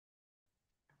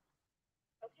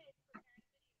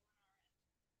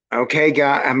Okay,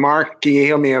 guy. Mark, can you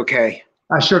hear me okay?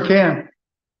 I sure can.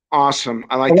 Awesome.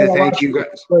 I'd Oh, like wait, to I thank lost you you.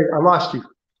 guys. Wait, I lost you.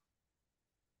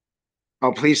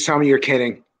 Oh, please tell me you're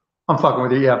kidding. I'm fucking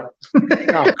with you, yeah.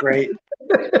 Oh, great.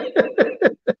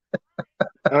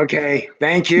 Okay,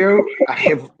 thank you.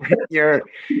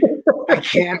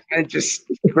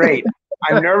 Great.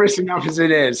 I'm nervous enough as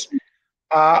it is.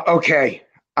 Okay.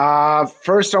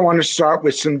 First, I want to start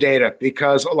with some data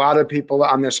because a lot of people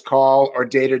on this call are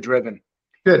data driven.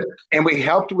 Good. And we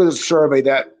helped with a survey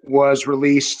that was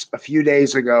released a few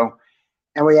days ago.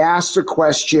 And we asked the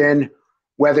question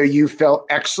whether you felt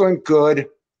excellent, good,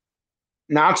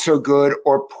 not so good,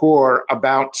 or poor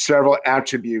about several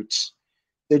attributes.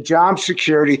 The job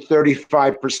security,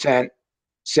 35%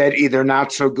 said either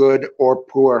not so good or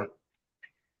poor.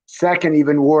 Second,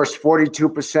 even worse,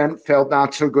 42% felt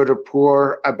not so good or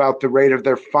poor about the rate of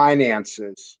their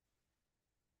finances.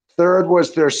 Third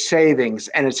was their savings,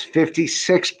 and it's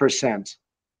 56%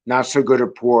 not so good or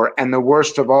poor. And the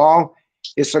worst of all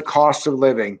is the cost of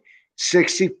living.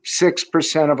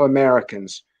 66% of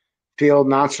Americans feel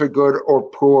not so good or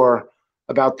poor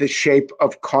about the shape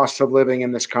of cost of living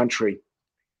in this country.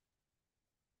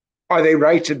 Are they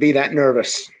right to be that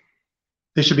nervous?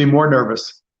 They should be more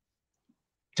nervous.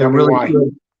 Tell me why.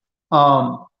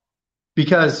 Should.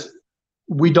 Because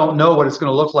we don't know what it's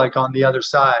going to look like on the other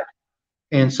side.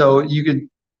 And so you can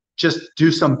just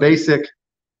do some basic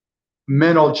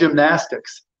mental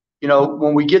gymnastics. You know,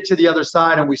 when we get to the other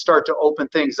side and we start to open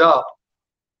things up,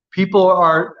 people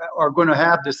are going to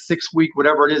have this 6-week,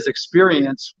 whatever it is,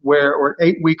 experience or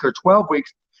 8-week or 12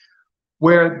 weeks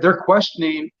where they're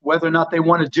questioning whether or not they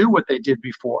want to do what they did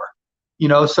before. You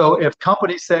know, so if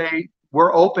companies say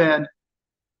we're open,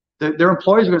 their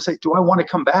employees are going to say, do I want to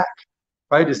come back?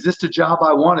 Right? Is this the job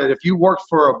I wanted? If you worked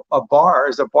for a bar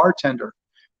as a bartender,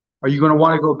 are you going to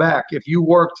want to go back? If you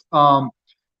worked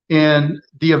in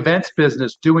the events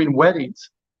business doing weddings,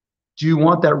 do you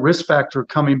want that risk factor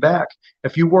coming back?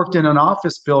 If you worked in an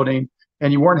office building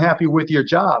and you weren't happy with your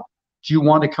job, do you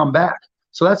want to come back?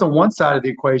 So that's on one side of the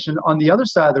equation. On the other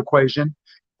side of the equation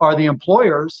are the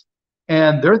employers,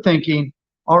 and they're thinking,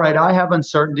 all right, I have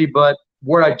uncertainty, but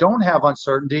where I don't have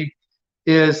uncertainty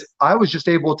is I was just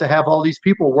able to have all these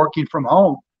people working from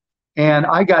home, and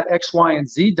I got X, Y, and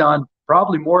Z done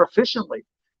probably more efficiently.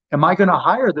 Am I going to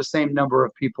hire the same number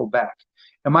of people back?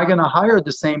 Am I going to hire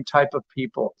the same type of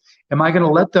people? Am I going to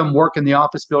let them work in the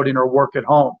office building or work at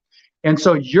home? And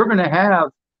so you're going to have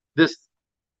this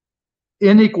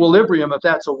inequilibrium, if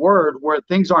that's a word, where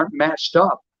things aren't matched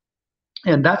up.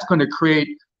 And that's going to create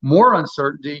more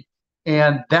uncertainty.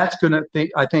 And that's going to,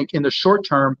 I think, in the short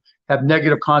term, have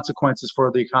negative consequences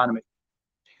for the economy.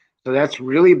 So that's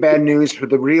really bad news for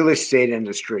the real estate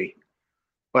industry.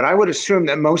 But I would assume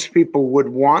that most people would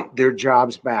want their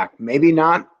jobs back. Maybe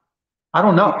not. I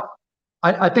don't know.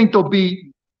 I think there'll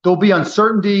be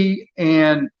uncertainty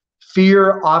and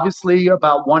fear, obviously,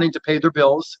 about wanting to pay their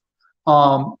bills.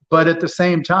 But at the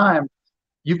same time,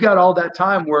 you've got all that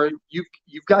time where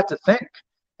you've got to think.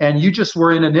 And you just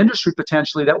were in an industry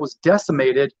potentially that was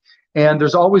decimated. And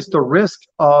there's always the risk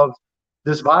of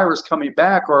this virus coming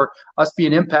back or us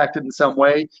being impacted in some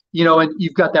way, you know, and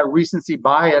you've got that recency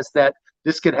bias that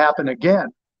this could happen again.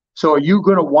 So are you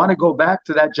going to want to go back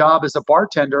to that job as a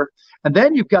bartender? And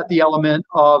then you've got the element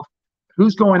of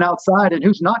who's going outside and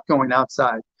who's not going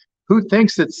outside. Who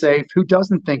thinks it's safe? Who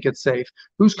doesn't think it's safe?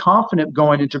 Who's confident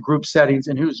going into group settings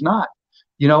and who's not?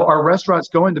 You know, are restaurants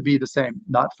going to be the same?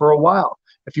 Not for a while.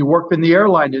 If you work in the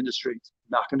airline industry, it's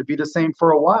not going to be the same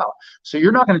for a while. So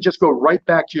you're not going to just go right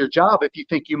back to your job if you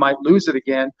think you might lose it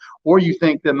again, or you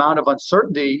think the amount of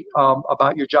uncertainty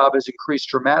about your job has increased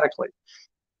dramatically.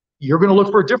 You're going to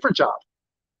look for a different job,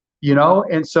 you know?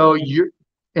 And so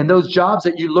and those jobs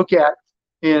that you look at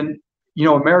in, you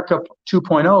know, America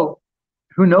 2.0,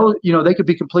 who knows, you know, they could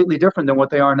be completely different than what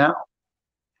they are now.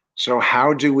 So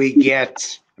how do we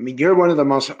get, I mean, you're one of the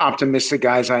most optimistic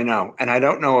guys I know, and I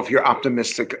don't know if you're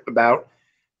optimistic about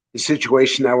the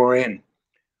situation that we're in.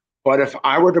 But if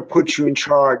I were to put you in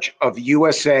charge of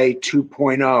USA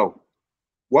 2.0,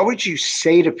 what would you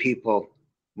say to people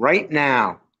right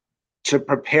now to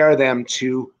prepare them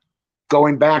to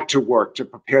going back to work, to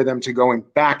prepare them to going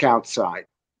back outside?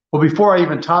 Well, before I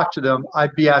even talk to them,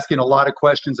 I'd be asking a lot of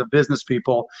questions of business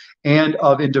people and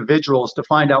of individuals to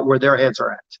find out where their heads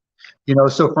are at. You know,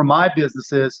 so for my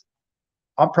businesses,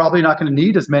 I'm probably not going to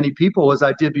need as many people as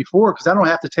I did before because I don't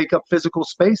have to take up physical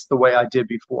space the way I did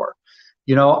before.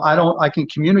 You know, I can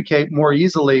communicate more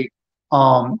easily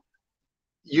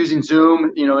using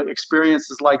Zoom, you know,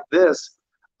 experiences like this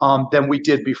than we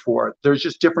did before. There's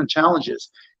just different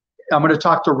challenges. I'm going to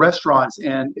talk to restaurants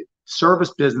and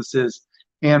service businesses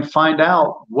and find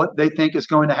out what they think is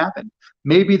going to happen.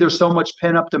 Maybe there's so much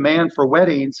pent-up demand for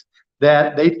weddings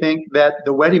that they think that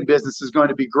the wedding business is going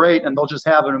to be great and they'll just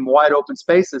have it in wide open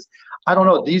spaces. I don't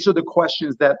know. These are the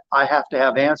questions that I have to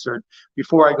have answered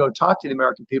before I go talk to the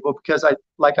American people, because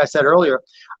like I said earlier,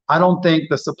 I don't think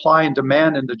the supply and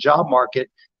demand in the job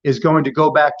market is going to go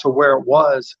back to where it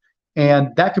was. And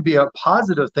that could be a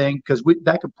positive thing, because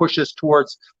that could push us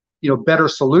towards, better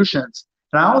solutions.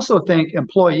 And I also think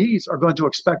employees are going to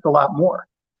expect a lot more.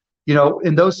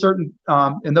 In those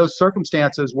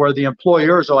circumstances where the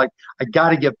employers are like, I got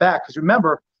to get back. Because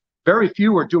remember, very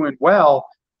few are doing well.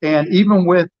 And even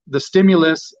with the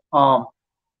stimulus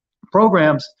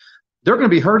programs, they're going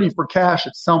to be hurting for cash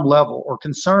at some level, or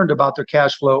concerned about their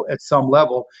cash flow at some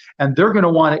level. And they're going to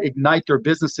want to ignite their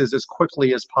businesses as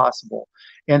quickly as possible.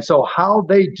 And so how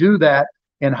they do that,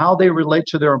 and how they relate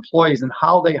to their employees, and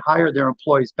how they hire their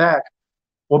employees back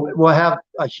will have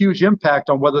a huge impact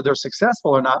on whether they're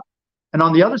successful or not. And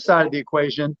on the other side of the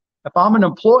equation, if I'm an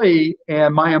employee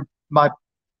and my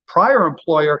prior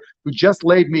employer who just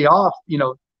laid me off,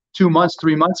 2 months,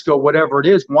 3 months ago, whatever it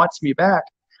is, wants me back,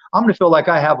 I'm going to feel like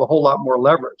I have a whole lot more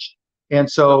leverage.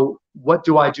 And so what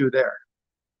do I do there?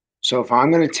 So if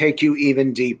I'm going to take you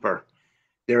even deeper,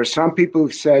 there are some people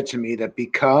who've said to me that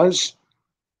because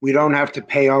we don't have to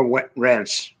pay our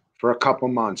rents for a couple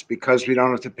months, because we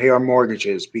don't have to pay our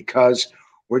mortgages, because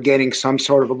we're getting some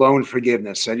sort of a loan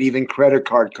forgiveness, and even credit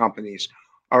card companies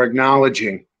are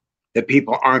acknowledging that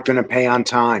people aren't going to pay on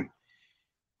time.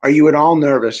 Are you at all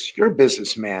nervous? You're a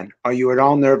businessman. Are you at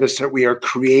all nervous that we are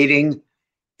creating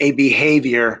a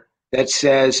behavior that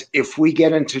says if we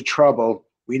get into trouble,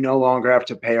 we no longer have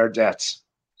to pay our debts?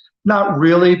 Not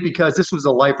really, because this was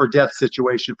a life or death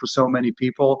situation for so many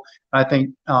people. I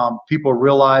think people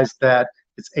realize that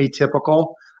it's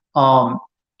atypical.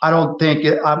 I don't think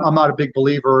I'm not a big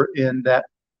believer in that,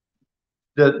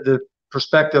 the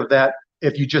perspective that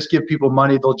if you just give people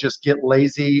money, they'll just get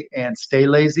lazy and stay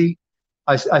lazy.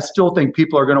 I still think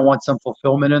people are going to want some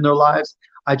fulfillment in their lives.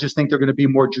 I just think they're going to be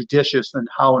more judicious in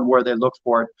how and where they look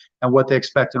for it and what they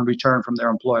expect in return from their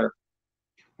employer.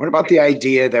 What about the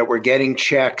idea that we're getting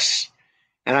checks,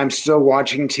 and I'm still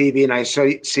watching TV and I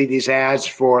see these ads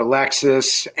for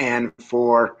Lexus and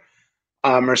for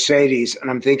Mercedes, and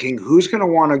I'm thinking, who's going to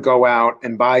want to go out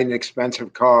and buy an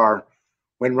expensive car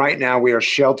when right now we are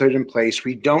sheltered in place?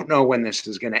 We don't know when this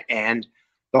is going to end.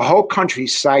 The whole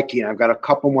country's psyche, and I've got a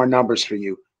couple more numbers for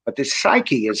you, but the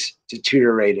psyche is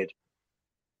deteriorated.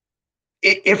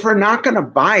 If we're not going to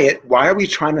buy it, why are we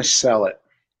trying to sell it?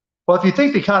 Well, if you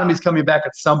think the economy is coming back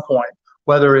at some point,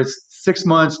 whether it's 6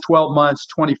 months, 12 months,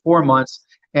 24 months,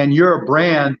 and you're a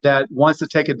brand that wants to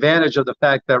take advantage of the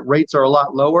fact that rates are a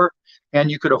lot lower and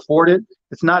you could afford it,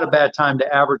 it's not a bad time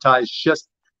to advertise, just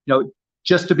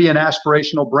to be an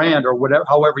aspirational brand, or whatever,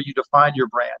 however you define your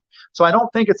brand. So I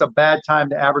don't think it's a bad time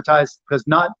to advertise, because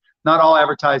not all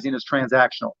advertising is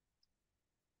transactional.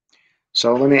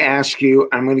 So let me ask you,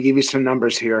 I'm going to give you some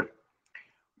numbers here.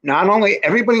 Not only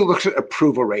everybody looks at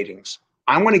approval ratings,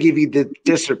 I'm going to give you the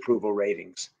disapproval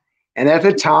ratings. And at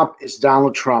the top is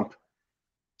Donald Trump.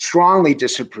 Strongly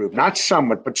disapproved, not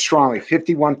somewhat, but strongly,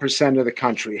 51% of the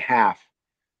country, half.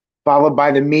 Followed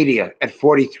by the media at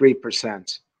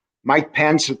 43%. Mike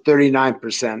Pence at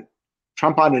 39%.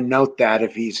 Trump ought to note that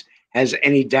if he has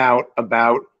any doubt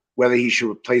about whether he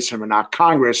should replace him or not.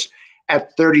 Congress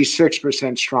at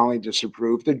 36% strongly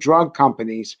disapprove. The drug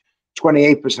companies,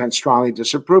 28% strongly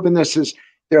disapprove, and this is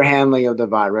their handling of the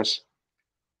virus.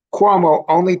 Cuomo,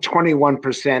 only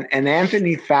 21%, and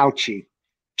Anthony Fauci,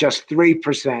 just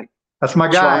 3%. That's my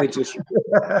guy.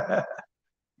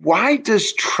 Why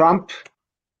does Trump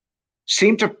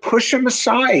seem to push him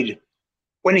aside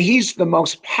when he's the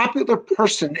most popular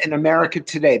person in America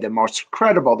today, the most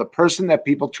credible, the person that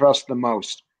people trust the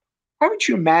most? Why would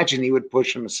you imagine he would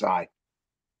push him aside?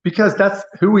 Because that's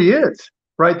who he is,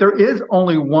 right? There is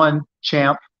only one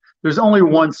champ. There's only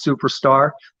one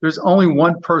superstar. There's only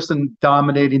one person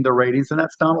dominating the ratings, and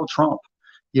that's Donald Trump.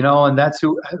 And that's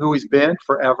who he's been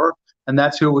forever, and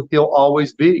that's who he'll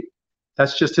always be.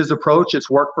 That's just his approach. It's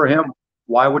worked for him.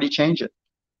 Why would he change it?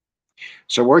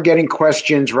 So we're getting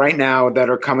questions right now that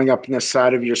are coming up on the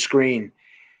side of your screen.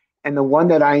 And the one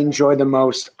that I enjoy the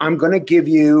most, I'm going to give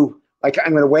you, I'm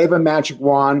going to wave a magic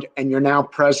wand, and you're now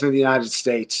president of the United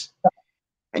States.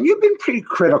 And you've been pretty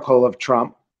critical of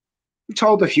Trump. You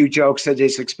told a few jokes at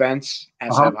his expense,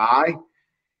 as have I.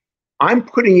 I'm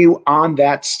putting you on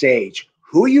that stage.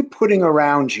 Who are you putting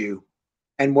around you,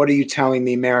 and what are you telling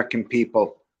the American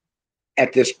people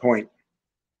at this point?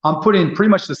 I'm putting pretty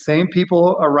much the same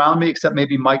people around me, except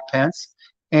maybe Mike Pence.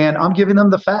 and I'm giving them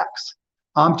the facts.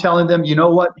 I'm telling them, you know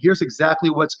what, here's exactly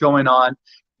what's going on.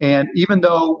 And even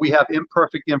though we have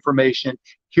imperfect information,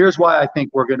 here's why I think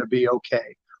we're going to be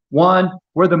okay. One,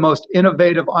 we're the most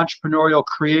innovative, entrepreneurial,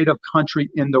 creative country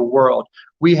in the world.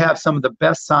 We have some of the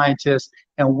best scientists,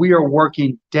 and we are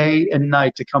working day and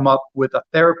night to come up with a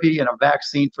therapy and a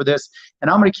vaccine for this.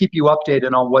 And I'm going to keep you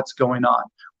updated on what's going on.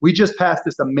 We just passed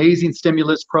this amazing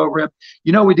stimulus program.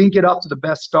 You know, we didn't get off to the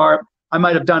best start. I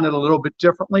might have done it a little bit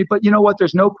differently, but you know what?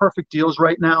 There's no perfect deals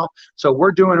right now. So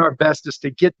we're doing our best just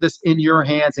to get this in your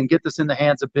hands and get this in the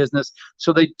hands of business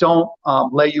so they don't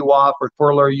lay you off or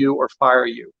furlough you or fire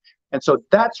you. And so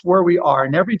that's where we are.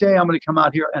 And every day I'm going to come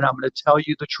out here and I'm going to tell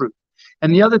you the truth.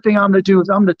 And the other thing I'm going to do is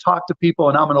I'm going to talk to people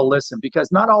and I'm going to listen,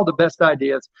 because not all the best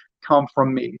ideas come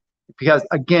from me. Because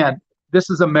again, this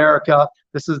is America.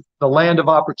 This is the land of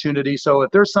opportunity. So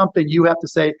if there's something you have to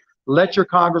say, let your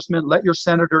congressman, let your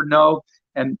senator know,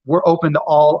 and we're open to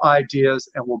all ideas,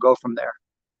 and we'll go from there.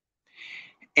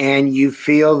 And you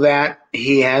feel that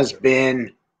he has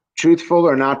been truthful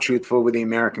or not truthful with the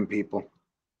American people?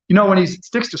 You know, when he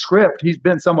sticks to script, he's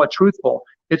been somewhat truthful.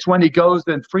 It's when he goes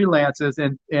and freelances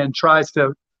and tries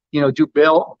to, you know, do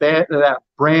that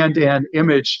brand and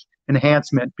image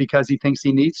enhancement because he thinks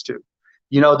he needs to.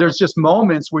 You know, there's just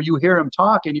moments where you hear him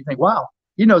talk and you think, wow,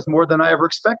 he knows more than I ever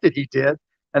expected he did.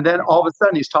 And then all of a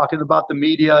sudden he's talking about the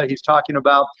media. He's talking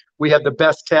about we have the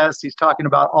best tests. He's talking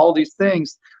about all these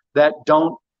things that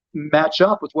don't match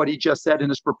up with what he just said in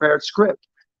his prepared script.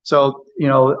 So, you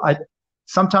know,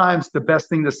 sometimes the best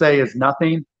thing to say is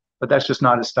nothing, but that's just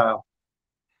not his style.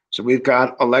 So we've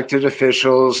got elected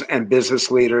officials and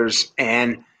business leaders,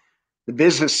 and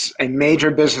a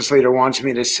major business leader wants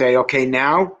me to say, okay,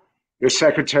 now you're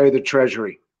Secretary of the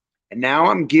Treasury, and now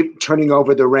I'm turning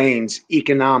over the reins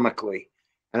economically.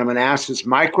 And I'm going to ask this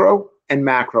micro and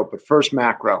macro, but first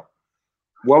macro.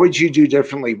 What would you do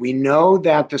differently? We know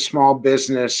that the small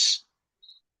business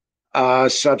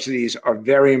subsidies are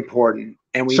very important,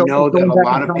 and we know that a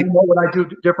lot of people. What would I do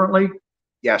differently?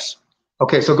 Yes.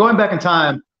 Okay, so going back in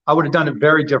time, I would have done it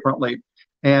very differently.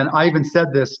 And I even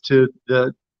said this to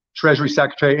the Treasury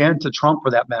Secretary and to Trump for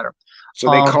that matter.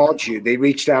 So they called you, they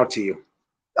reached out to you.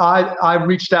 I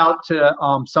reached out to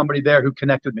somebody there who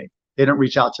connected me. They didn't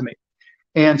reach out to me.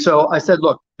 And so I said,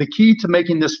 look, the key to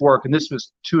making this work, and this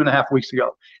was 2.5 weeks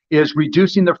ago, is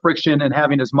reducing the friction and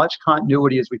having as much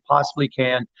continuity as we possibly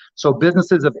can so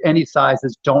businesses of any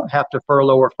sizes don't have to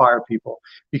furlough or fire people.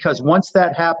 Because once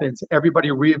that happens, everybody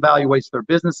reevaluates their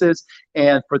businesses,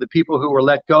 and for the people who were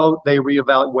let go, they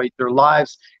reevaluate their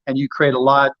lives, and you create a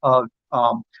lot of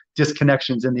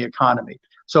disconnections in the economy.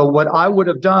 So what I would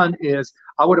have done is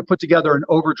I would have put together an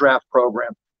overdraft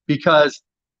program, because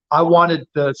I wanted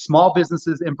the small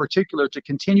businesses in particular to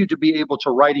continue to be able to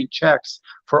writing checks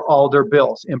for all their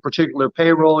bills, in particular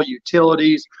payroll,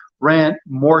 utilities, rent,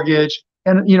 mortgage,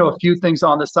 and you know, a few things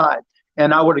on the side.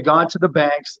 And I would have gone to the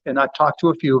banks and I talked to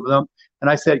a few of them and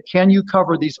I said, can you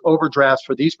cover these overdrafts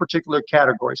for these particular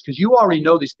categories? Because you already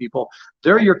know these people.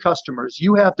 They're your customers.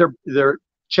 You have their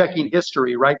checking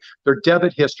history, right? Their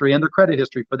debit history and their credit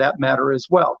history for that matter as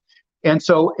well. And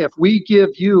so if we give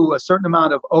you a certain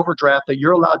amount of overdraft that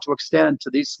you're allowed to extend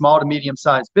to these small to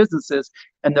medium-sized businesses,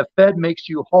 and the Fed makes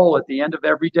you whole at the end of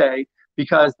every day,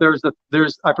 because there's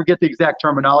I forget the exact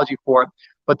terminology for it,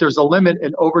 but there's a limit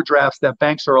in overdrafts that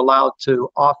banks are allowed to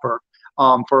offer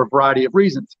for a variety of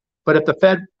reasons. But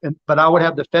I would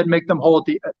have the Fed make them whole at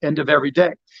the end of every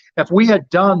day. If we had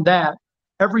done that,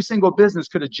 every single business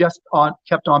could have just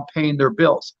kept on paying their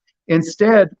bills.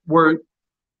 Instead, we're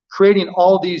creating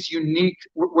all these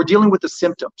we're dealing with the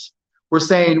symptoms. We're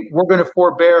saying we're going to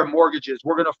forbear mortgages,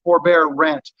 we're going to forbear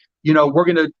rent, you know, we're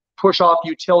going to push off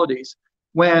utilities,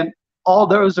 when all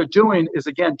those are doing is,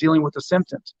 again, dealing with the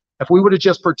symptoms. If we would have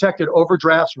just protected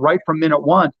overdrafts right from minute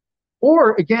one,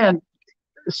 or again,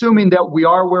 assuming that we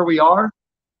are where we are,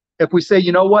 if we say,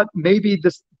 you know what, maybe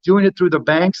doing it through the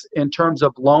banks in terms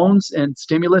of loans and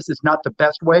stimulus is not the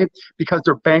best way, because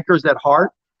they're bankers at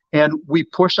heart, and we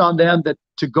push on them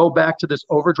to go back to this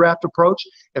overdraft approach.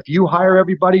 If you hire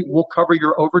everybody, we'll cover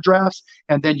your overdrafts,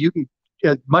 and then you can,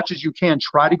 as much as you can,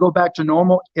 try to go back to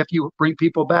normal. If you bring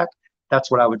people back,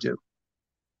 that's what I would do.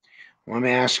 Let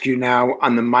me ask you now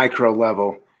on the micro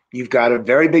level. You've got a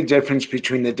very big difference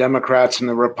between the Democrats and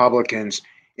the Republicans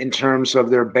in terms of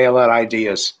their bailout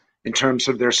ideas, in terms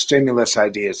of their stimulus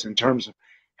ideas, in terms of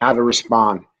how to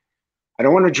respond. I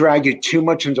don't want to drag you too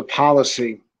much into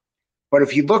policy, but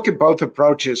if you look at both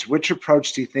approaches, which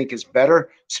approach do you think is better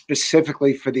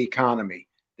specifically for the economy?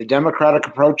 The Democratic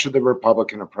approach or the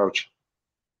Republican approach?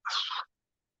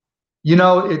 You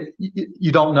know,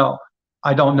 you don't know.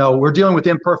 I don't know. We're dealing with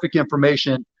imperfect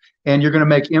information, and you're going to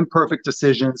make imperfect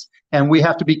decisions, and we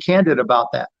have to be candid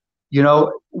about that. You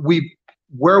know,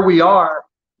 where we are,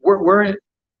 we're in.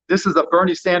 This is a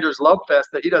Bernie Sanders love fest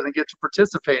that he doesn't get to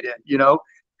participate in.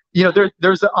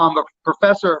 There's a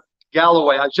professor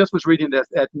Galloway. I just was reading this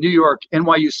at New York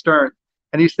NYU Stern,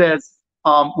 and he says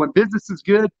when business is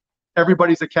good,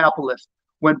 everybody's a capitalist.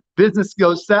 When business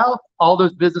goes south, all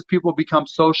those business people become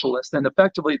socialists, and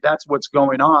effectively that's what's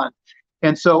going on.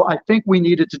 And so I think we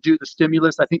needed to do the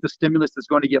stimulus. I think the stimulus is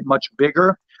going to get much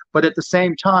bigger, but at the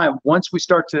same time, once we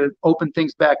start to open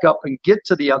things back up and get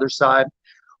to the other side,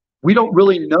 we don't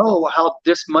really know how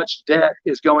this much debt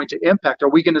is going to impact. Are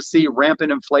we going to see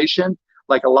rampant inflation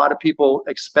like a lot of people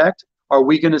expect? Are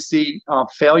we going to see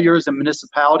failures in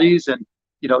municipalities and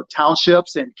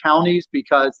townships and counties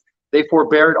because they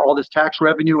forbeared all this tax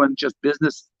revenue and just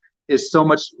business is so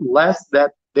much less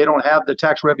that they don't have the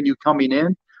tax revenue coming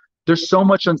in? There's so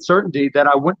much uncertainty that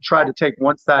I wouldn't try to take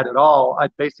one side at all.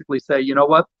 I'd basically say, you know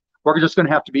what, we're just going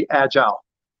to have to be agile.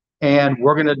 And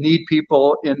we're going to need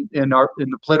people in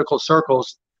the political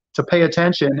circles to pay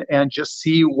attention and just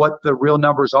see what the real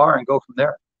numbers are and go from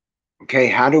there. Okay,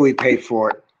 how do we pay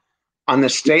for it? On the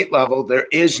state level, there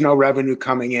is no revenue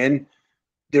coming in.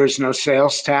 There's no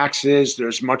sales taxes.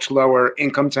 There's much lower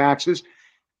income taxes.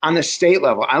 On the state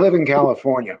level, I live in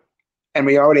California, and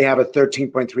we already have a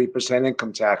 13.3%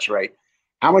 income tax rate.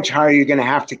 How much higher are you going to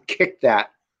have to kick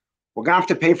that? We're going to have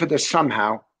to pay for this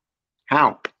somehow.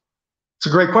 How? It's a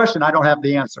great question. I don't have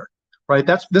the answer, right?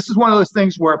 This is one of those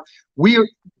things where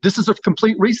this is a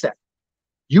complete reset.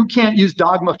 You can't use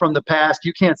dogma from the past.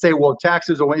 You can't say, well,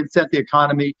 taxes will incent the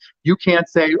economy. You can't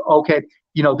say, okay,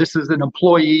 this is an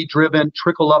employee-driven,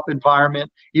 trickle-up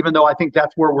environment, even though I think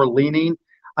that's where we're leaning.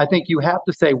 I think you have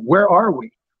to say, where are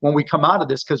we when we come out of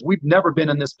this? Because we've never been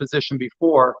in this position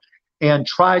before, and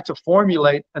try to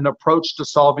formulate an approach to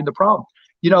solving the problem.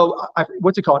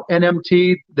 What's it called?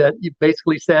 NMT, that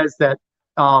basically says that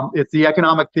it's the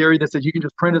economic theory that says you can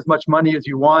just print as much money as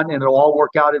you want and it'll all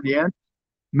work out in the end.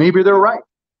 Maybe they're right.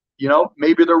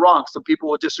 Maybe they're wrong. Some people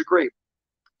will disagree.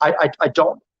 I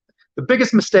don't. The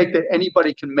biggest mistake that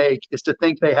anybody can make is to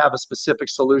think they have a specific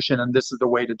solution and this is the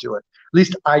way to do it. At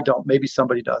least I don't. Maybe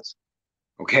somebody does.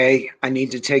 Okay, I need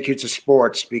to take you to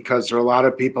sports because there are a lot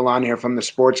of people on here from the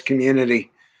sports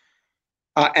community.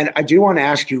 And I do want to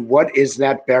ask you, what is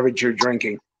that beverage you're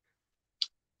drinking?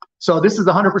 So this is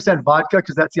 100% vodka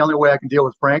because that's the only way I can deal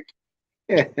with Frank.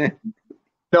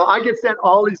 So I get sent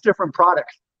all these different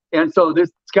products. And so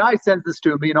this guy sends this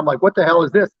to me and I'm like, what the hell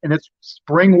is this? And it's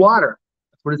spring water.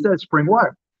 That's what it says, spring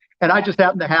water. And I just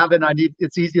happen to have it and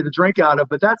it's easy to drink out of,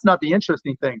 but that's not the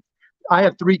interesting thing. I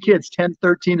have 3 kids, 10,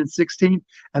 13, and 16,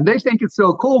 and they think it's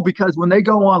so cool because when they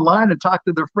go online and talk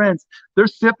to their friends, they're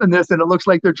sipping this and it looks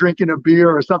like they're drinking a beer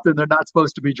or something they're not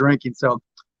supposed to be drinking. So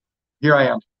here I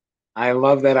am. I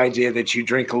love that idea that you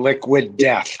drink liquid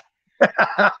death.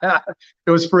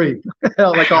 It was free.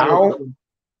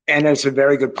 And it's a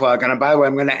very good plug. And by the way,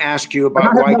 I'm going to ask you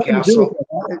about White Castle.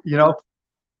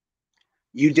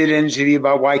 You did an interview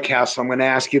about White Castle. I'm going to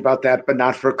ask you about that, but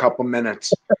not for a couple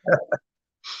minutes.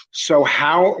 So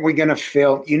how are we going to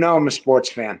fill? I'm a sports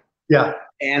fan. Yeah.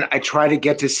 And I try to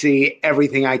get to see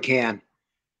everything I can.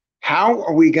 How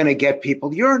are we going to get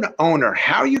people? You're an owner.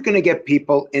 How are you going to get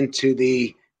people into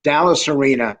the Dallas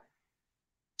arena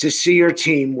to see your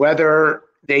team, whether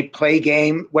they play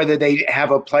game, whether they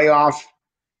have a playoff,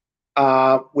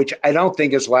 which I don't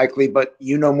think is likely, but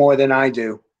you know more than I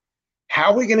do.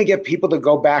 How are we going to get people to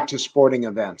go back to sporting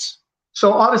events?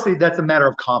 So obviously that's a matter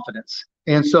of confidence.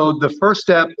 And so the first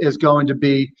step is going to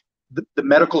be the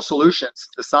medical solutions,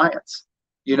 the science.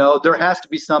 There has to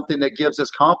be something that gives us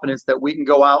confidence that we can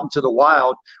go out into the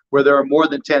wild where there are more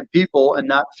than 10 people and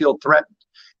not feel threatened.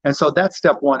 And so that's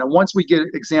step one. And once we get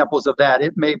examples of that,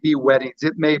 it may be weddings,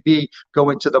 it may be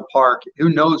going to the park. Who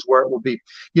knows where it will be?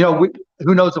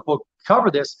 Who knows if we'll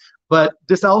cover this, but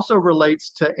this also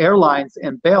relates to airlines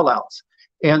and bailouts.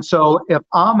 And so if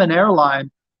I'm an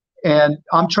airline and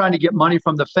I'm trying to get money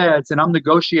from the feds and I'm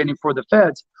negotiating for the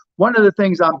feds, one of the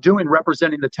things I'm doing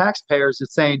representing the taxpayers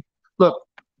is saying, look,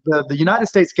 the United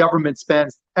States government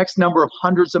spends X number of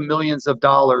hundreds of millions of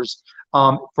dollars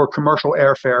for commercial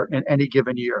airfare in any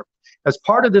given year. As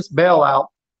part of this bailout,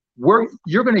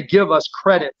 you're going to give us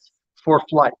credits for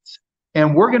flights.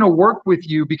 And we're going to work with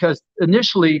you because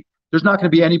initially there's not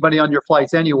going to be anybody on your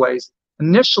flights anyways.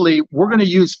 Initially, we're going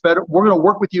to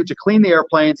work with you to clean the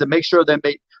airplanes and make sure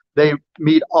they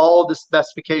meet all the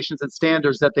specifications and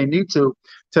standards that they need to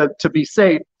be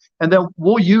safe. And then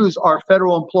we'll use our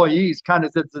federal employees kind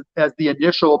of as the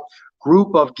initial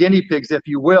group of guinea pigs, if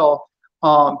you will,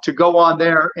 to go on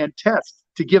there and test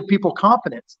to give people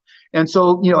confidence. And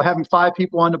so, having 5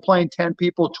 people on the plane, 10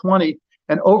 people, 20,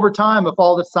 and over time, if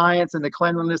all the science and the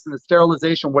cleanliness and the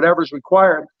sterilization, whatever is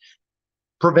required,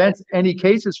 prevents any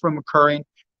cases from occurring,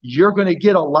 you're going to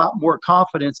get a lot more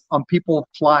confidence on people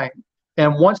flying.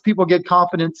 And once people get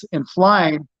confidence in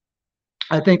flying,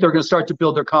 I think they're going to start to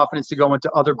build their confidence to go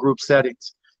into other group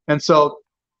settings. And so,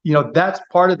 that's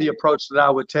part of the approach that I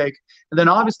would take. And then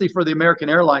obviously for the American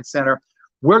Airlines Center,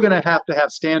 we're going to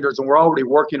have standards, and we're already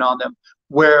working on them,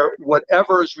 where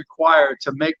whatever is required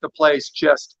to make the place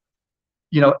just,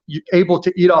 able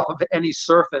to eat off of any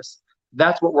surface,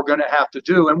 that's what we're going to have to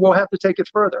do. And we'll have to take it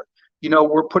further.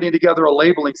 We're putting together a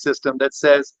labeling system that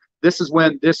says, this is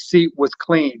when this seat was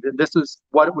cleaned, and this is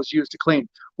what it was used to clean.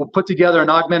 We'll put together an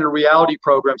augmented reality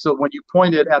program, so when you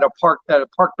point it at a park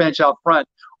bench out front,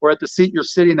 or at the seat you're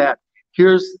sitting at,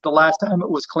 here's the last time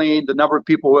it was cleaned, the number of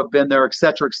people who have been there, et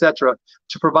cetera,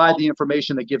 to provide the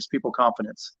information that gives people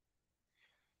confidence.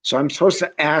 So I'm supposed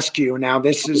to ask you now,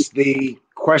 this is the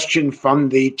question from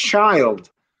the child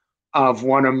of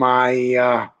one of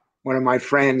my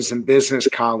friends and business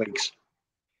colleagues.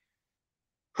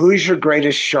 Who's your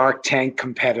greatest Shark Tank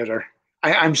competitor?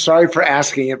 I'm sorry for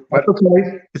asking it, but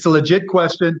okay. It's a legit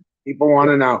question. People want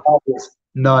to know.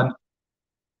 None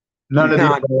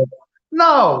of these.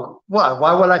 No.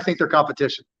 Why would I think they're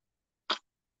competition?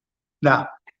 No.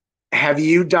 Have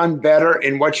you done better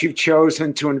in what you've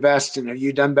chosen to invest in? Have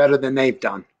you done better than they've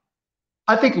done?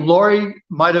 I think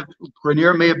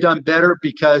Grenier may have done better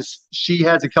because she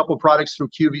has a couple products through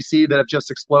QVC that have just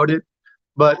exploded.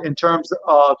 But in terms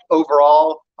of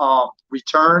overall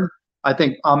return, I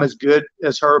think I'm as good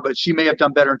as her, but she may have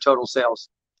done better in total sales.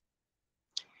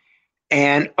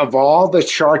 And of all the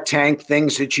Shark Tank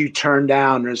things that you turned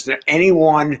down, is there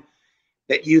anyone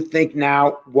that you think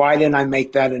now, why didn't I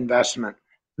make that investment?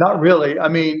 Not really. I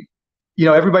mean,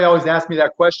 everybody always asks me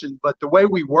that question, but the way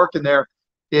we work in there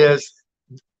is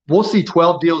we'll see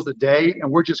 12 deals a day, and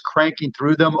we're just cranking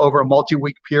through them over a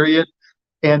multi-week period.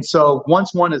 And so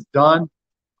once one is done,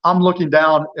 I'm looking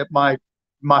down at my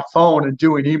phone and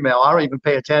doing email. I don't even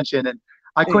pay attention. And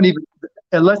I couldn't even,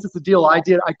 unless it's a deal I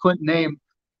did, I couldn't name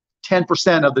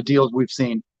 10% of the deals we've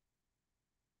seen.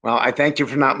 Well, I thank you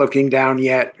for not looking down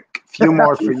yet. A few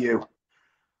more for you.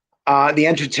 The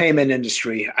entertainment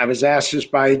industry. I was asked this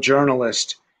by a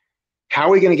journalist. How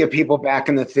are we going to get people back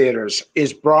in the theaters?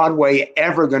 Is Broadway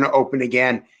ever going to open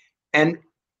again? And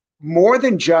more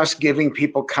than just giving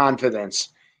people confidence,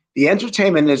 the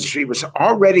entertainment industry was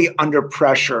already under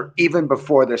pressure even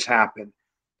before this happened.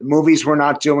 The movies were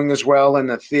not doing as well in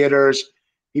the theaters.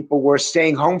 People were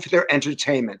staying home for their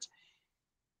entertainment.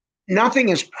 Nothing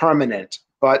is permanent,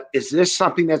 but is this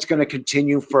something that's going to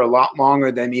continue for a lot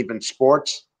longer than even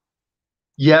sports?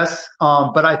 Yes,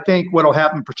 but I think what will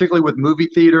happen, particularly with movie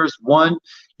theaters, one,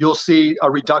 you'll see a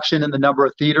reduction in the number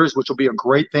of theaters, which will be a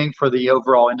great thing for the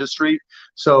overall industry.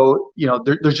 So,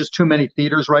 there's just too many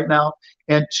theaters right now.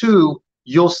 And two,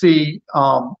 you'll see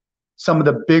some of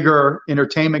the bigger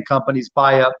entertainment companies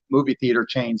buy up movie theater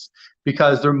chains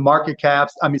because their market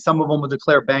caps, I mean, some of them will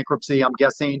declare bankruptcy, I'm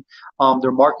guessing.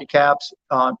 Their market caps,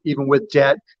 even with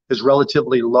debt, is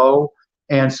relatively low.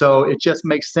 And so it just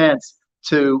makes sense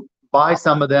to buy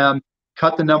some of them,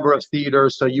 cut the number of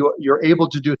theaters so you're able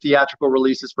to do theatrical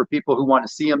releases for people who want to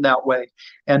see them that way.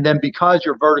 And then because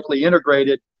you're vertically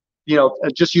integrated,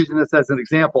 just using this as an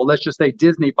example, let's just say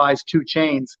Disney buys 2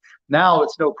 chains. Now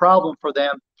it's no problem for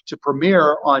them to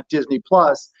premiere on Disney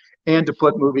Plus and to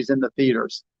put movies in the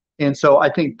theaters. And so I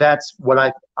think that's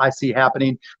what I see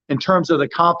happening. In terms of the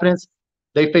confidence,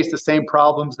 they face the same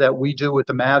problems that we do with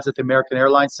the Mavs at the American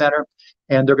Airlines Center,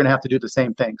 and they're going to have to do the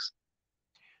same things.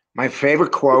 My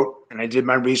favorite quote, and I did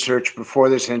my research before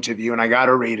this interview, and I got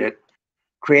to read it.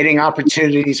 Creating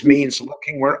opportunities means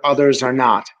looking where others are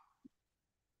not.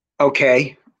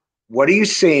 Okay, what are you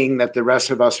seeing that the rest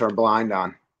of us are blind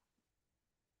on?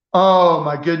 Oh,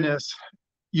 my goodness.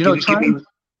 Give me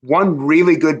one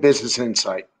really good business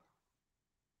insight.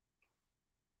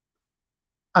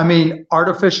 I mean,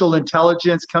 artificial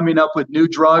intelligence coming up with new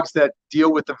drugs that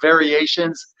deal with the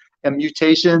variations and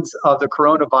mutations of the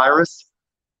coronavirus.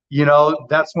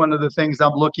 That's one of the things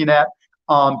I'm looking at.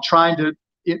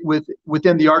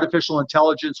 Within the artificial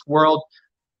intelligence world,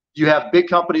 you have big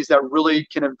companies that really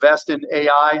can invest in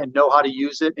AI and know how to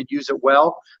use it and use it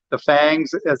well. The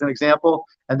FANGs, as an example.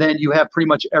 And then you have pretty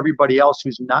much everybody else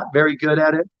who's not very good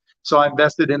at it. So I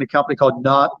invested in a company called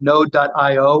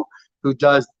Node.io,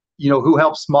 who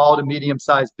helps small to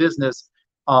medium-sized business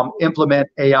implement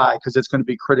AI because it's going to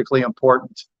be critically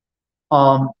important.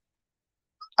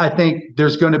 I think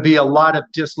there's going to be a lot of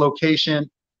dislocation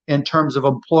in terms of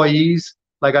employees,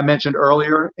 like I mentioned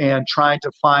earlier, and trying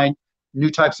to find new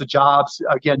types of jobs,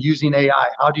 again, using AI.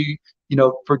 How do you,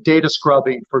 for data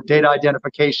scrubbing, for data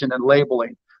identification and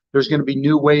labeling, there's going to be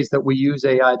new ways that we use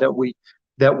AI that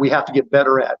we have to get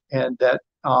better at, and that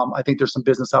I think there's some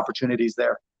business opportunities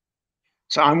there.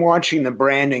 So I'm watching the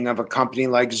branding of a company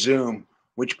like Zoom,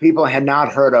 which people had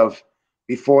not heard of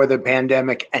before the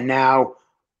pandemic, and now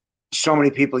so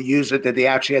many people use it that they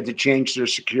actually had to change their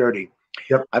security.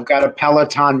 Yep. I've got a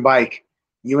Peloton bike.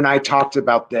 You and I talked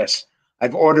about this.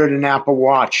 I've ordered an Apple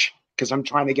Watch because I'm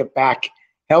trying to get back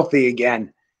healthy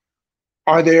again.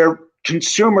 Are there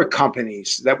consumer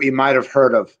companies that we might have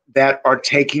heard of that are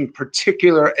taking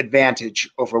particular advantage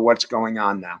over what's going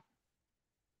on now?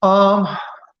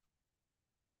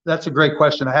 That's a great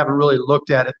question. I haven't really looked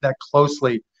at it that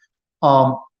closely.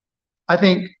 I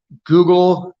think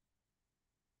Google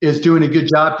is doing a good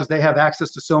job because they have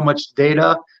access to so much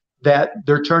data that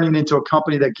they're turning into a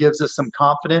company that gives us some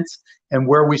confidence and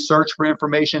where we search for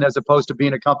information, as opposed to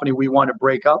being a company we want to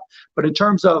break up. But in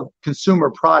terms of consumer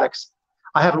products,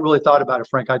 I haven't really thought about it,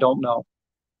 Frank. I don't know.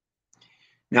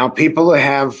 Now, people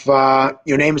have,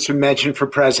 your name has been mentioned for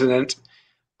president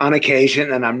on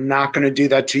occasion, and I'm not going to do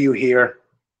that to you here.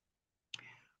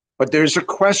 But there's a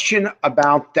question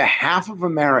about the half of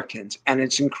Americans, and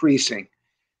it's increasing,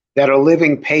 that are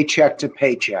living paycheck to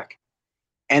paycheck.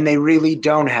 And they really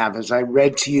don't have, as I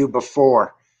read to you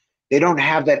before, they don't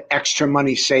have that extra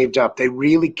money saved up. They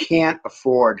really can't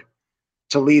afford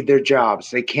to leave their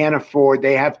jobs. They can't afford,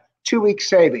 they have 2 weeks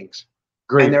savings.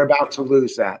 Great. And they're about to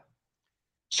lose that.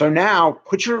 So now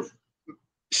put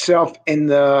yourself in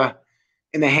the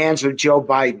hands of Joe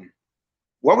Biden.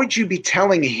 What would you be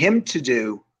telling him to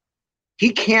do? He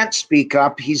can't speak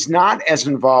up. He's not as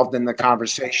involved in the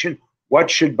conversation. What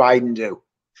should Biden do?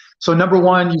 So number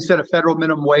one, you set a federal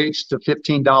minimum wage to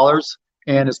 $15.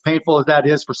 And as painful as that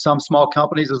is for some small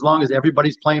companies, as long as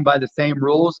everybody's playing by the same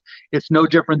rules, it's no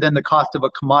different than the cost of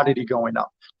a commodity going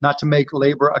up. Not to make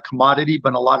labor a commodity, but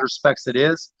in a lot of respects it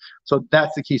is. So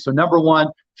that's the key. So number one,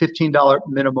 $15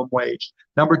 minimum wage.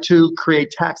 Number two, create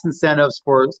tax incentives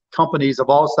for companies of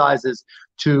all sizes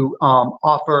to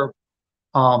offer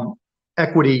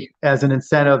equity as an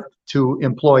incentive to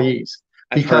employees.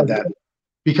 I've heard that.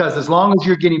 Because as long as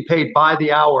you're getting paid by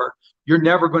the hour, you're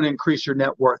never going to increase your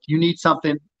net worth. You need some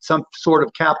sort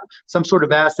of capital, some sort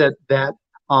of asset that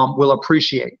will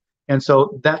appreciate. And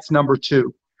so that's number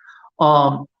two.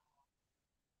 Golly,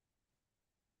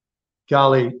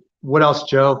 what else,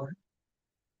 Joe?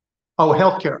 Oh,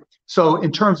 healthcare. So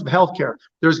in terms of healthcare,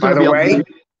 there's going to be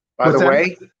By the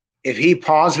way, if he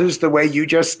pauses the way you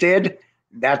just did,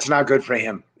 that's not good for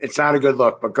him. It's not a good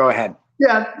look, but go ahead.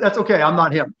 Yeah, that's okay. I'm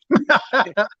not him.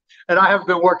 And I haven't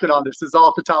been working on this. It's all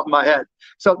off the top of my head.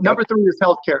 So number three is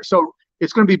healthcare. So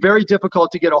it's going to be very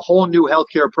difficult to get a whole new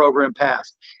healthcare program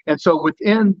passed. And so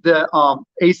within the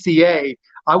ACA,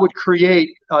 I would create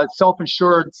a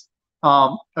self-insurance,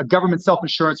 a government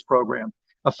self-insurance program.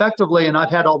 Effectively, and I've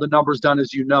had all the numbers done,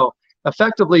 as you know,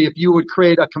 effectively, if you would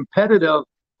create a competitive,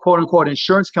 quote unquote,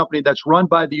 insurance company that's run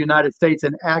by the United States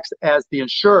and acts as the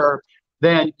insurer,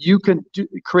 then you can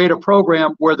create a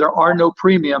program where there are no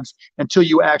premiums until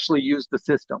you actually use the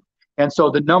system. And so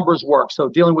the numbers work. So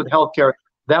dealing with healthcare,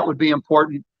 that would be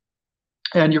important.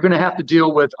 And you're going to have to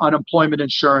deal with unemployment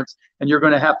insurance, and you're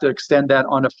going to have to extend that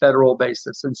on a federal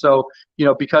basis. And so,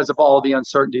 because of all the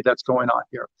uncertainty that's going on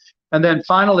here. And then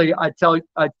finally, I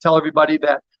tell everybody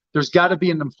that there's got to be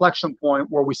an inflection point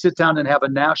where we sit down and have a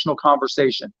national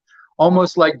conversation,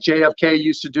 almost like JFK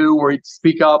used to do, where he'd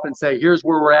speak up and say, here's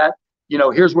where we're at.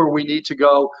 Here's where we need to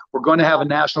go. We're going to have a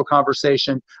national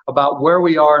conversation about where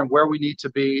we are and where we need to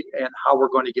be and how we're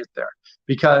going to get there.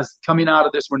 Because coming out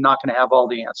of this, we're not going to have all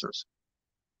the answers.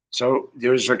 So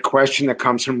there's a question that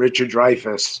comes from Richard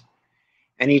Dreyfuss,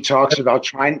 and he talks about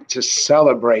trying to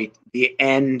celebrate the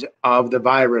end of the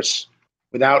virus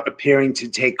without appearing to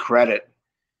take credit.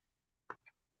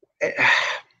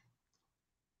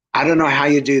 I don't know how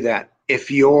you do that.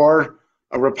 If you're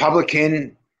a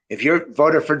Republican, if you're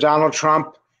voted for Donald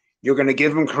Trump, you're going to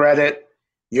give him credit.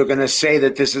 You're going to say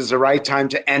that this is the right time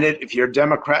to end it. If you're a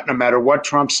Democrat, no matter what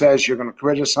Trump says, you're going to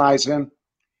criticize him.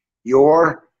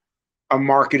 You're a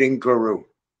marketing guru.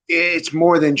 It's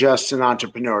more than just an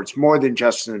entrepreneur. It's more than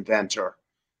just an inventor.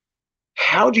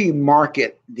 How do you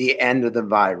market the end of the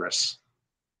virus?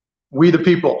 We the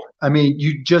people. I mean,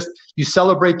 you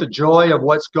celebrate the joy of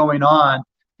what's going on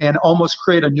and almost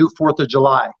create a new 4th of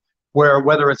July, where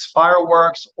whether it's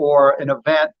fireworks or an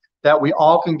event that we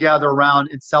all can gather around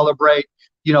and celebrate.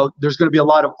 There's going to be a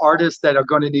lot of artists that are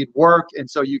going to need work. And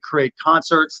so you create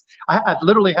concerts. I've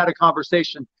literally had a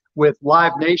conversation with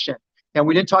Live Nation. And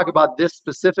we didn't talk about this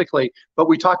specifically, but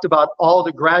we talked about all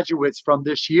the graduates from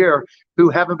this year who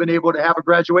haven't been able to have a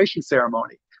graduation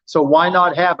ceremony. So why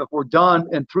not have, if we're done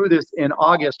and through this in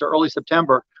August or early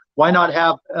September, why not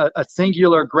have a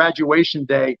singular graduation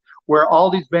day where all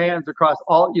these bands across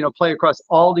all, play across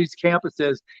all these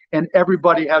campuses, and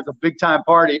everybody has a big time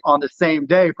party on the same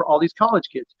day for all these college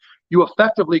kids? You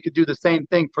effectively could do the same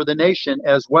thing for the nation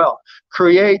as well.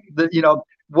 Create the,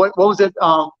 what was it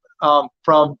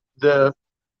from the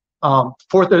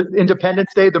Fourth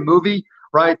Independence Day, the movie,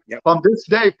 right? Yep. From this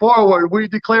day forward, we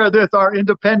declare this our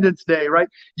Independence Day, right?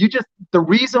 The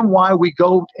reason why we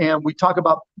go and we talk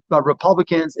about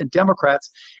Republicans and Democrats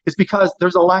is because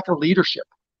there's a lack of leadership,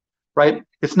 right?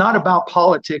 It's not about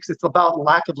politics. It's about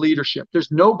lack of leadership.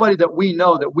 There's nobody that we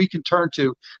know that we can turn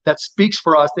to that speaks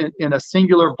for us in a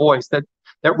singular voice that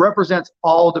represents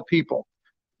all the people.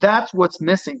 That's what's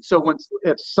missing. So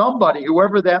if somebody,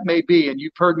 whoever that may be, and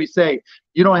you've heard me say,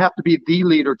 you don't have to be the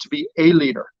leader to be a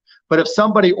leader. But if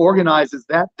somebody organizes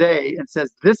that day and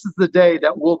says, this is the day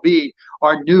that will be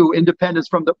our new independence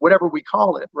from whatever we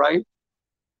call it, right?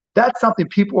 That's something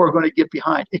people are going to get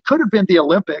behind. It could have been the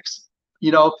Olympics.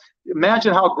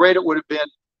 Imagine how great it would have been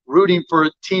rooting for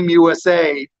Team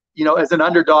USA, as an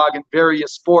underdog in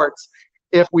various sports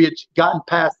if we had gotten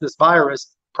past this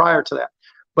virus prior to that.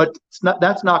 But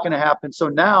that's not going to happen. So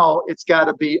now it's got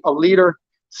to be a leader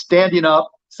standing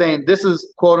up saying, this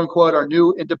is quote unquote our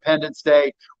new Independence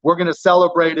Day. We're going to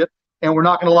celebrate it, and we're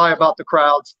not going to lie about the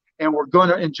crowds, and we're going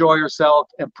to enjoy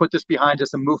ourselves and put this behind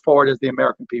us and move forward as the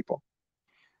American people.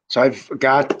 So I've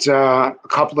got a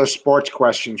couple of sports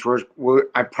questions.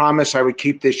 I promise I would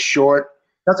keep this short.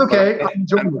 That's okay. I'm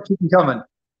enjoying it. Keep them coming.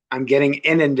 I'm getting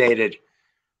inundated.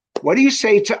 What do you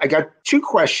say I got two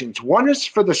questions. One is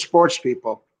for the sports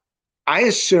people. I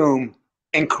assume,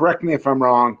 and correct me if I'm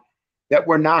wrong, that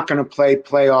we're not going to play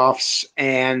playoffs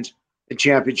and a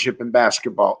championship in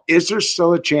basketball. Is there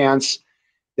still a chance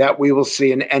that we will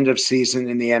see an end of season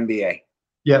in the NBA?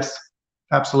 Yes,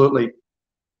 absolutely.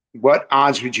 What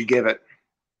odds would you give it?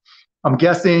 I'm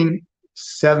guessing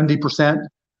 70%.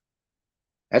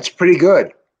 That's pretty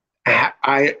good.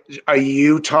 Are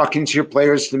you talking to your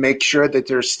players to make sure that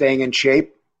they're staying in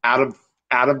shape out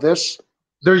of this?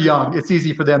 They're young. It's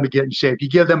easy for them to get in shape. You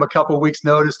give them a couple of weeks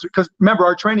notice, because remember,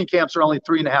 our training camps are only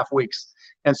 3.5 weeks.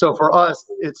 And so for us,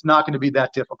 it's not going to be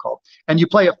that difficult. And you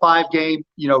play a 5-game,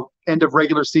 end of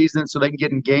regular season so they can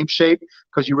get in game shape,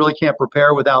 because you really can't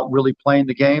prepare without really playing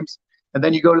the games. And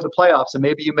then you go to the playoffs, and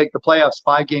maybe you make the playoffs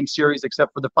 5-game series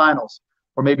except for the finals,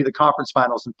 or maybe the conference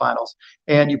finals and finals.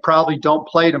 And you probably don't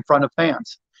play it in front of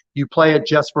fans. You play it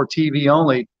just for TV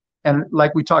only. And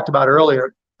like we talked about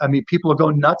earlier, I mean, people will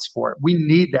go nuts for it. We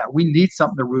need that. We need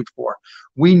something to root for.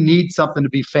 We need something to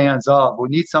be fans of. We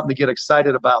need something to get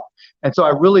excited about. And so I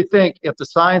really think if the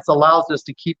science allows us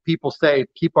to keep people safe,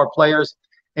 keep our players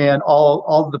and all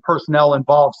of the personnel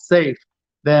involved safe,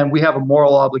 then we have a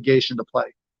moral obligation to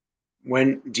play. Are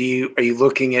you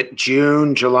looking at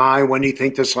June, July? When do you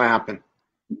think this will happen?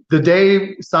 The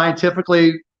day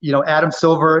scientifically, Adam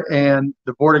Silver and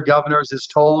the Board of Governors is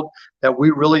told that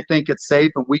we really think it's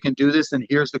safe and we can do this, and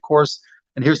here's the course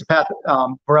and here's the path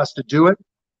for us to do it,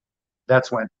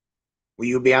 that's when. Will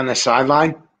you be on the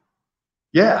sideline?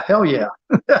 Yeah, hell yeah.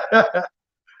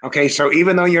 Okay, so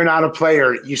even though you're not a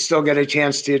player, you still get a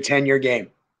chance to attend your game.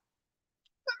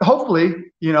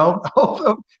 Hopefully,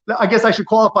 I guess I should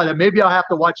qualify that. Maybe I'll have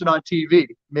to watch it on TV.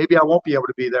 Maybe I won't be able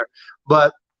to be there,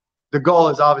 but the goal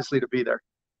is obviously to be there.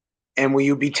 And will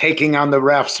you be taking on the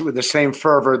refs with the same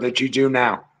fervor that you do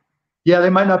now? Yeah, they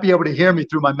might not be able to hear me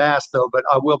through my mask, though, but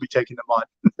I will be taking them on.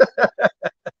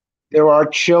 There are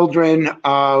children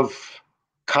of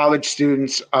college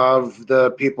students of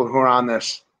the people who are on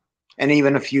this, and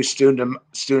even a few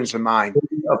students of mine.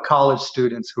 Of college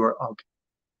students who are okay.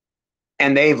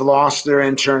 And they've lost their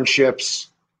internships.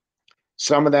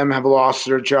 Some of them have lost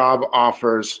their job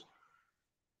offers.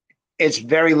 It's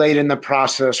very late in the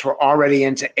process. We're already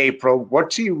into April. What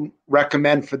do you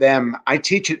recommend for them? I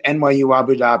teach at NYU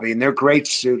Abu Dhabi, and they're great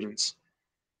students.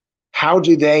 How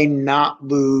do they not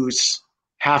lose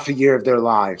half a year of their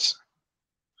lives?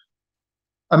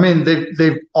 I mean,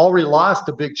 they've already lost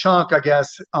a big chunk, I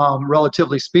guess,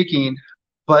 relatively speaking.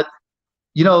 But,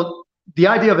 the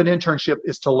idea of an internship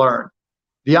is to learn.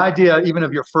 The idea, even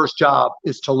of your first job,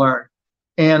 is to learn.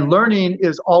 And learning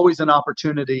is always an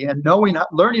opportunity, and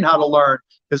learning how to learn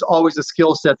is always a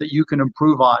skill set that you can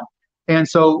improve on. And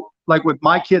so, like with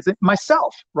my kids,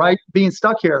 myself, right, being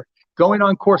stuck here, going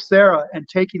on Coursera and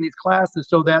taking these classes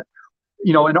so that,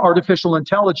 in artificial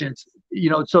intelligence,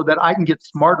 so that I can get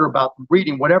smarter about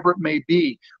reading, whatever it may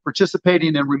be,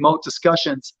 participating in remote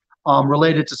discussions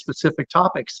related to specific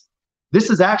topics. This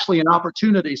is actually an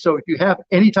opportunity. So if you have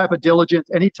any type of diligence,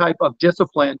 any type of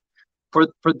discipline,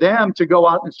 for them to go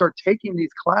out and start taking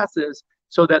these classes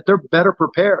so that they're better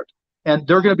prepared. And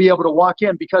they're going to be able to walk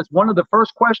in, because one of the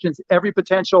first questions every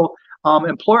potential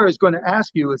employer is going to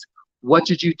ask you is, what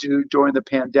did you do during the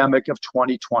pandemic of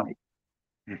 2020?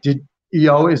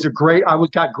 Is it great? I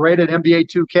got great at NBA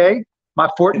 2K. My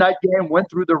Fortnite game went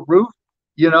through the roof.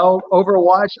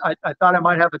 Overwatch, I thought I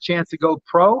might have a chance to go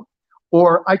pro.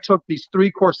 Or I took these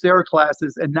 3 Coursera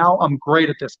classes and now I'm great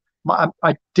at this.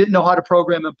 I didn't know how to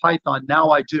program in Python. Now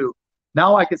I do.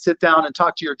 Now I can sit down and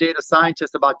talk to your data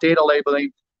scientist about data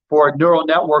labeling for neural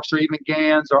networks or even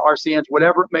GANs or RCNs,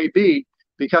 whatever it may be,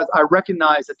 because I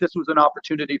recognize that this was an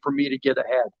opportunity for me to get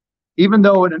ahead. Even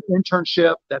though in an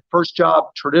internship, that first job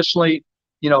traditionally,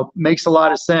 makes a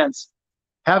lot of sense,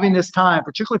 having this time,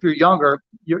 particularly if you're younger,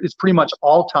 it's pretty much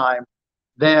all time,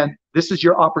 then this is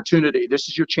your opportunity. This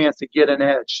is your chance to get an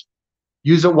edge.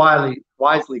 Use it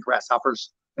wisely,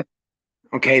 grasshoppers.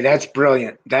 Okay, that's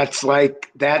brilliant. That's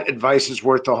that advice is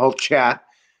worth the whole chat.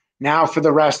 Now for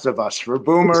the rest of us, for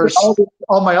boomers.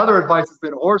 All my other advice has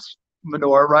been horse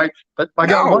manure, right? But I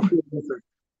got one good answer.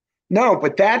 No,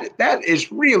 but that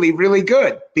is really, really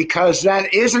good, because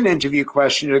that is an interview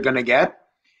question you're going to get.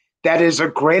 That is a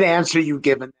great answer you've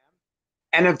given them.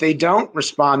 And if they don't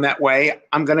respond that way,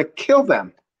 I'm going to kill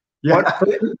them. Yeah.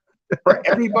 But for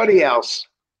everybody else,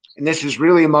 and this is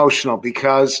really emotional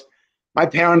because my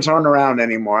parents aren't around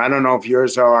anymore. I don't know if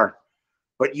yours are,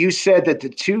 but you said that the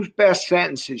 2 best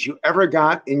sentences you ever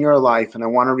got in your life, and I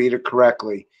want to read it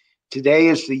correctly: today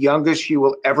is the youngest you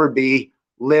will ever be.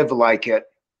 Live like it.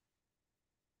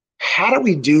 How do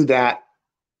we do that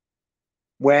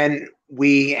when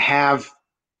we have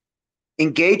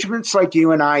engagements like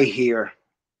you and I here,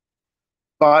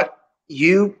 but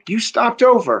you stopped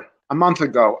over a month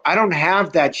ago? I don't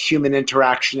have that human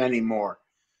interaction anymore.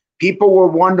 People were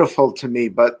wonderful to me,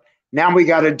 but now we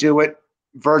got to do it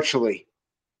virtually.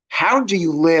 How do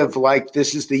you live like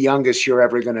this is the youngest you're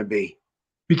ever going to be?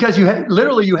 Because you have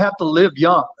to live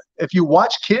young. If you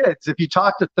watch kids, if you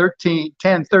talk to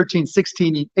 10, 13,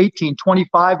 16, 18,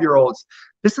 25-year-olds,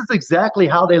 this is exactly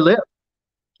how they live.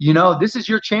 This is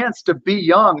your chance to be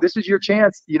young. This is your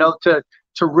chance,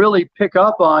 to really pick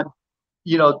up on,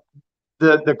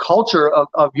 the culture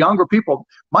of younger people.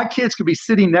 My kids could be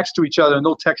sitting next to each other and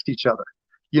they'll text each other.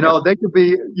 They could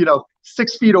be,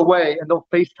 6 feet away and they'll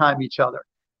FaceTime each other.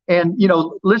 And,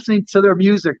 listening to their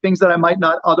music, things that I might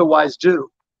not otherwise do.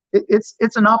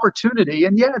 It's an opportunity.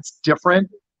 And yeah, it's different,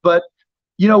 but,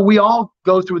 we all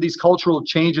go through these cultural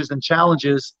changes and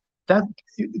challenges that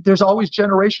there's always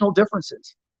generational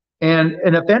differences. And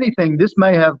if anything, this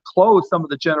may have closed some of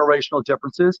the generational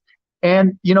differences.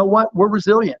 And you know what? We're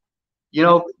resilient.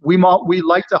 We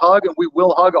like to hug, and we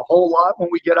will hug a whole lot when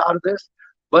we get out of this.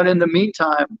 But in the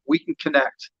meantime, we can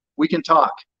connect, we can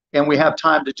talk, and we have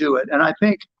time to do it. And I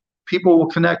think people will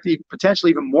connect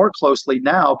potentially even more closely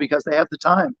now because they have the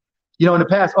time. In the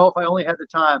past, if I only had the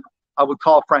time, I would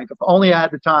call Frank. If only I had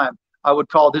the time, I would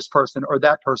call this person or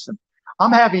that person.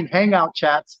 I'm having hangout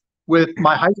chats with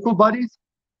my high school buddies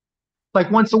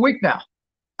like once a week now.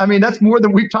 I mean, that's more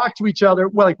than we've talked to each other.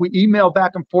 Well, we email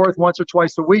back and forth once or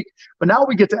twice a week, but now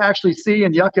we get to actually see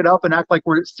and yuck it up and act like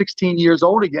we're 16 years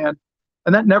old again.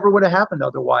 And that never would have happened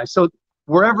otherwise. So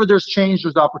wherever there's change,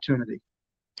 there's opportunity.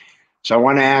 So I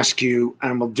want to ask you,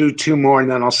 and we'll do 2 more and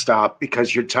then I'll stop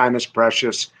because your time is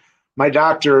precious. My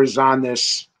doctor is on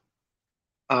this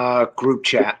group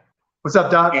chat. What's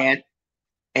up, Doc?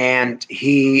 And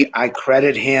I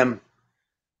credit him.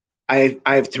 I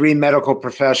have 3 medical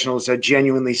professionals that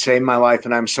genuinely saved my life,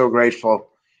 and I'm so grateful.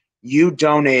 You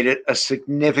donated a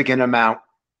significant amount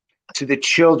to the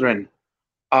children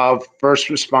of first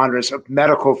responders, of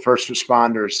medical first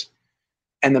responders,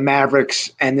 and the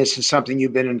Mavericks, and this is something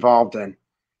you've been involved in.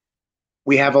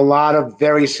 We have a lot of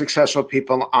very successful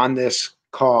people on this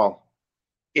call.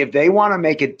 If they want to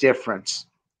make a difference,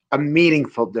 a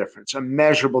meaningful difference, a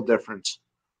measurable difference,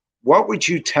 what would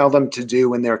you tell them to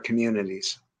do in their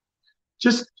communities?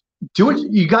 Just do it.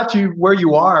 You got you where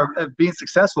you are being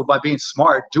successful by being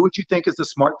smart. Do what you think is the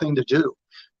smart thing to do.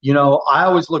 I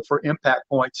always look for impact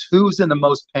points. Who's in the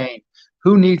most pain?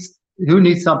 Who needs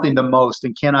something the most,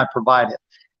 and can I provide it?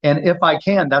 And if I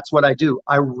can, that's what I do.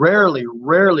 I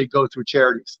rarely go through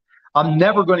charities. I'm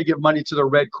never going to give money to the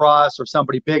Red Cross or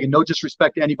somebody big, and no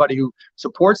disrespect to anybody who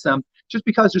supports them, just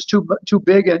because there's too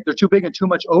big and too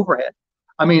much overhead.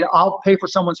 I mean, I'll pay for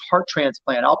someone's heart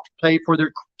transplant. I'll pay for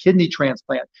their kidney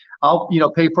transplant. I'll,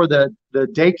 pay for the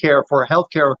daycare for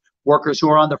healthcare workers who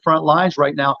are on the front lines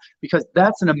right now, because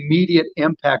that's an immediate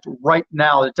impact right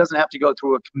now. It doesn't have to go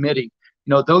through a committee.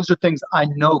 Those are things I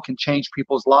know can change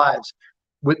people's lives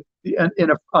in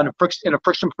a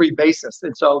friction-free basis.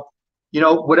 And so,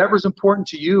 whatever's important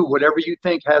to you, whatever you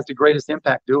think has the greatest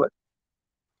impact, do it.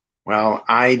 Well,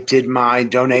 I did my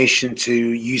donation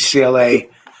to UCLA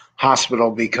Hospital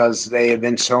because they have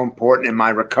been so important in my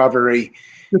recovery.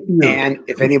 And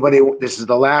if anybody, this is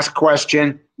the last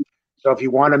question. So if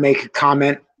you want to make a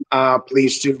comment,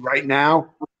 please do right now.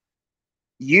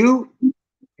 You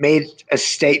made a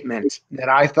statement that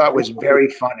I thought was very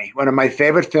funny. One of my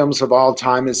favorite films of all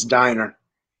time is Diner.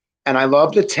 And I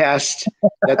love the test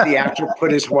that the actor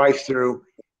put his wife through.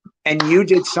 And you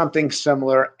did something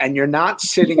similar, and you're not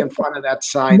sitting in front of that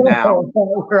sign now.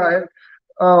 Right.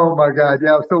 Oh, my God.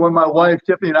 Yeah. So when my wife,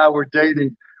 Tiffany, and I were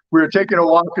dating, we were taking a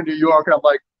walk in New York, and I'm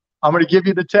like, I'm going to give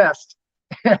you the test.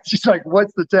 And she's like,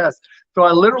 what's the test? So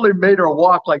I literally made her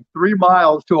walk like 3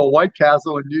 miles to a White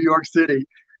Castle in New York City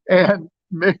and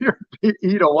made her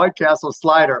eat a White Castle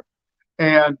slider.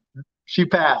 And she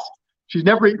passed. She's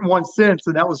never eaten one since,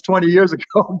 and that was 20 years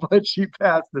ago, but she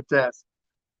passed the test.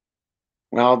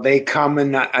 Well, they come,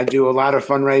 and I do a lot of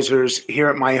fundraisers here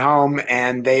at my home,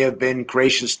 and they have been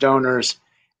gracious donors,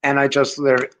 and I just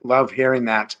love hearing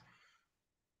that.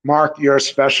 Mark, you're a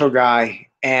special guy,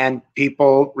 and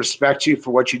people respect you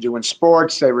for what you do in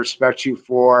sports. They respect you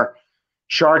for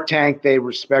Shark Tank. They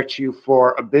respect you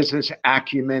for a business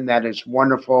acumen that is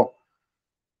wonderful.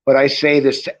 But I say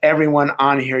this to everyone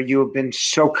on here. You have been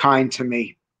so kind to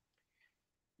me.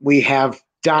 We have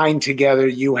dined together.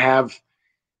 You have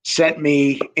sent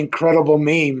me incredible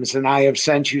memes, and I have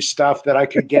sent you stuff that I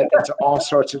could get into all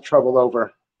sorts of trouble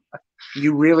over.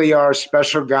 You really are a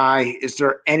special guy. Is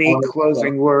there any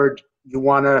closing word you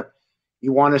want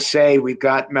to say? We've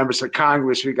got members of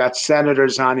Congress, we've got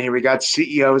senators on here, we got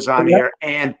CEOs on here,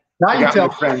 and we got my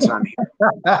friends on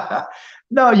here.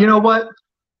 No, you know what?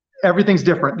 Everything's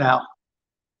different now.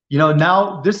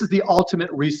 Now this is the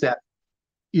ultimate reset.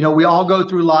 We all go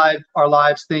through our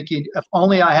lives thinking, if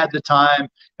only I had the time,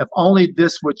 if only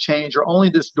this would change, or only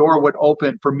this door would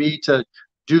open for me to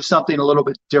do something a little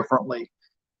bit differently.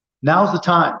 Now's the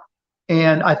time.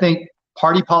 And I think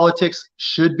party politics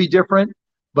should be different,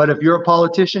 but if you're a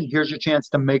politician, here's your chance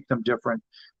to make them different.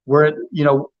 We're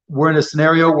in a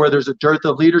scenario where there's a dearth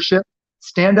of leadership.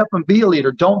 Stand up and be a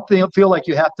leader. Don't feel like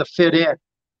you have to fit in.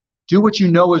 Do what you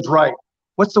know is right.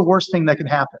 What's the worst thing that can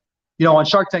happen? On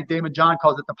Shark Tank, Damon John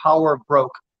calls it the power of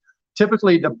broke.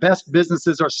 Typically, the best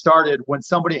businesses are started when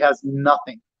somebody has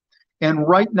nothing. And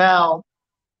right now,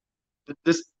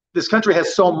 this country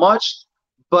has so much,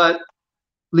 but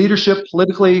leadership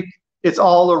politically, it's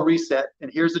all a reset. And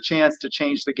here's a chance to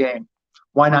change the game.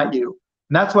 Why not you?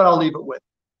 And that's what I'll leave it with.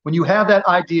 When you have that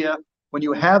idea, when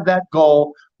you have that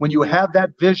goal, when you have that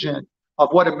vision of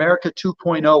what America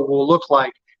 2.0 will look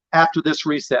like after this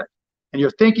reset, and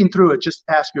you're thinking through it, just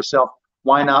ask yourself,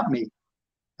 why not me?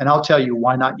 And I'll tell you,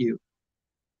 why not you?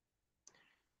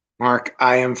 Mark,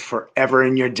 I am forever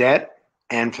in your debt.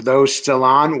 And for those still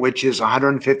on, which is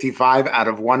 155 out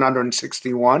of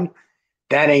 161,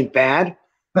 that ain't bad.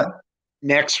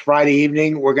 Next Friday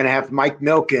evening, we're going to have Mike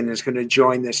Milken is going to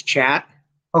join this chat.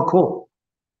 Oh, cool.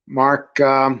 Mark,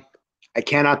 I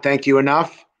cannot thank you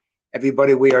enough.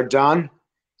 Everybody, we are done.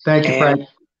 Thank you, Frank.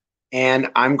 And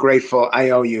I'm grateful. I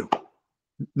owe you.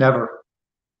 Never.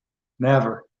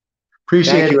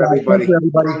 Appreciate it. Thank you, everybody. Thank you,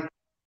 everybody.